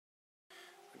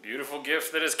Beautiful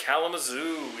gift that is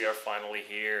Kalamazoo. We are finally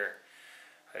here.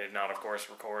 I did not, of course,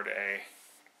 record a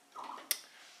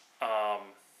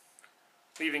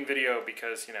leaving video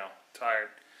because, you know, tired.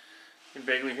 You can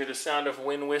vaguely hear the sound of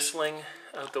wind whistling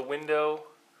out the window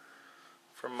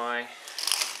from my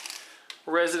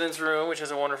residence room, which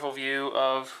has a wonderful view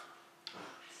of,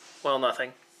 well,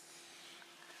 nothing.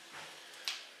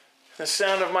 The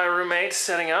sound of my roommate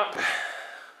setting up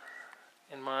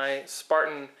in my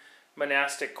Spartan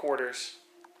monastic quarters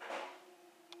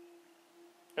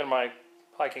and my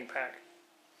hiking pack.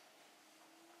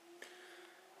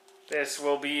 This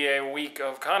will be a week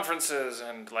of conferences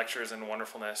and lectures and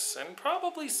wonderfulness and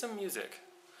probably some music.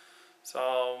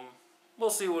 So we'll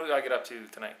see what I get up to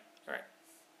tonight. All right.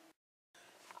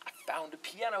 I found a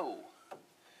piano.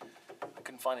 I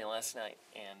couldn't find it last night,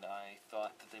 and I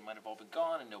thought that they might have all been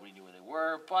gone and nobody knew where they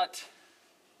were, but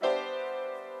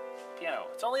piano.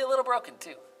 It's only a little broken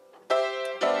too.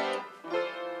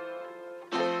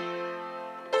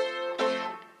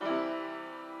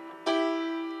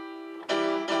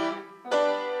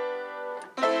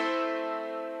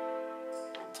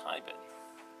 Type it.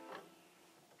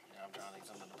 Now I'm trying to think of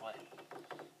something to play.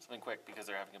 Something quick because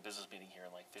they're having a business meeting here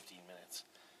in like 15 minutes,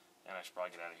 and I should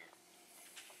probably get out of here.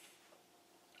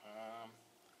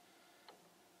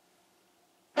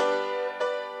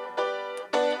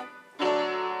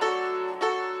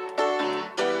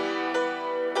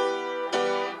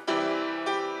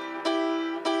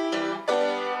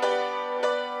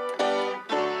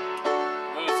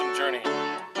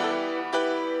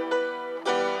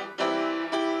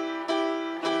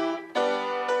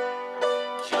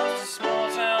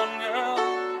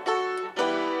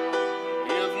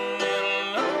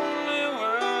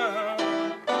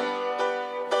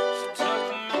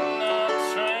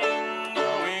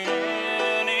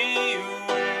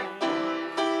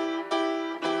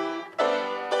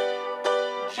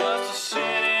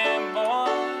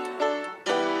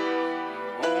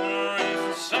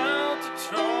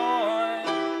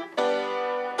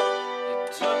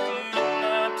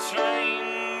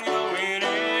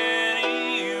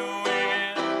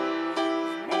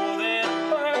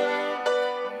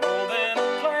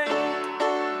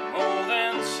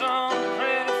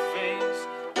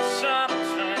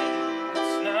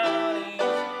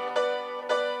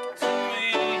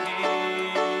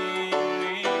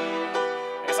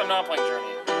 Not playing Journey.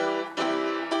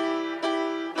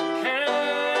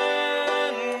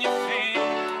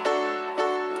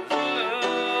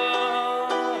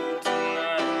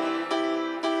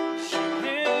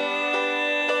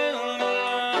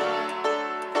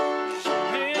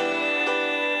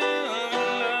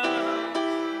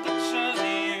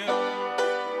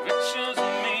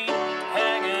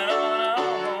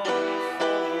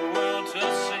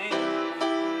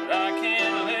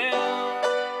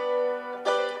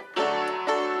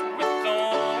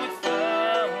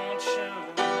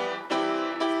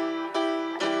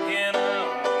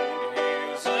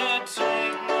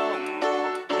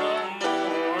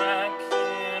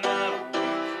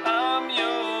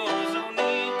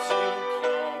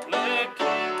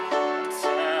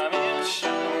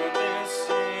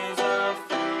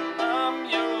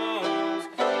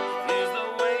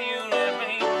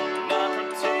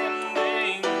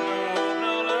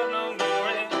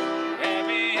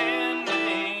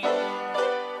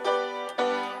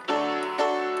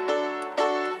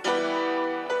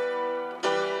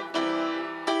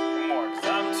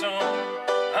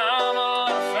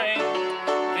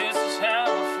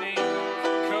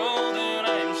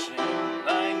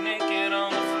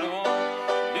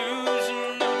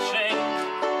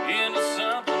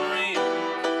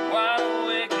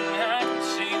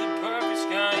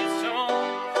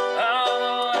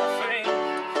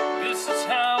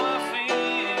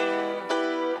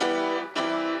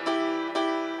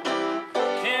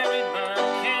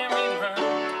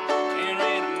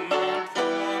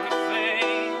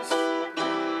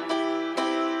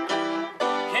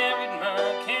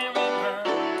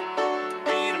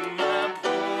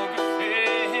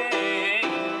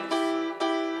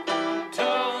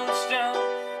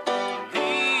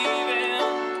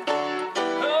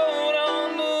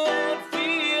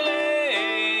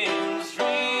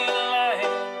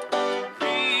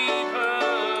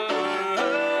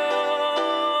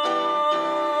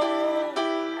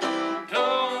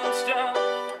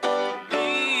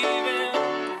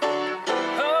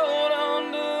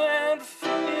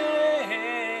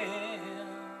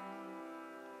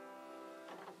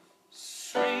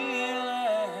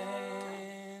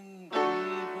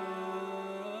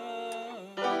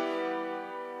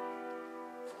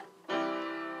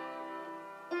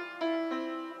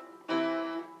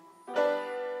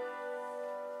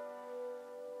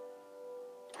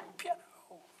 piano.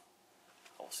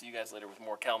 I'll see you guys later with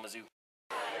more Kalamazoo.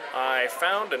 I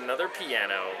found another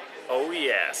piano. Oh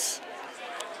yes.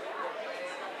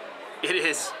 It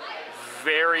is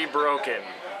very broken.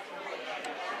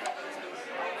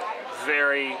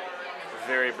 Very,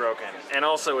 very broken. And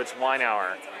also it's wine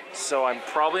hour. So I'm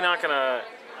probably not gonna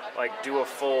like do a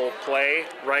full play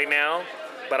right now,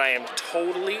 but I am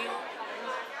totally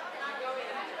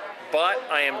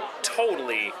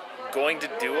going to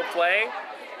do a play,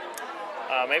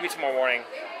 maybe tomorrow morning,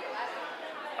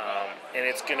 and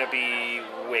it's gonna be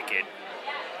wicked,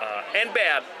 and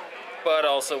bad, but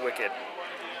also wicked.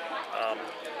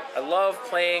 I love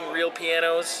playing real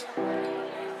pianos.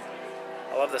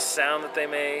 I love the sound that they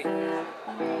make,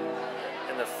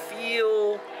 and the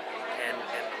feel, and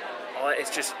all that.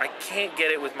 It's just, I can't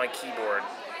get it with my keyboard.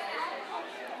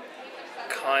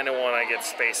 Kind of want to get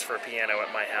space for a piano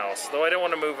at my house, though I don't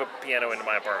want to move a piano into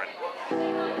my apartment.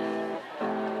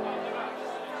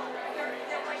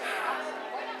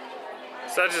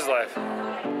 Such is life.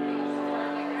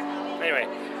 Anyway,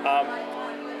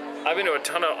 I've been to a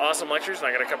ton of awesome lectures, and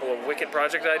I got a couple of wicked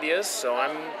project ideas, so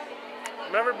I'm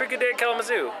gonna have a big good day at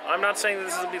Kalamazoo. I'm not saying that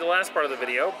this will be the last part of the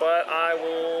video, but I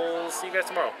will see you guys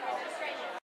tomorrow.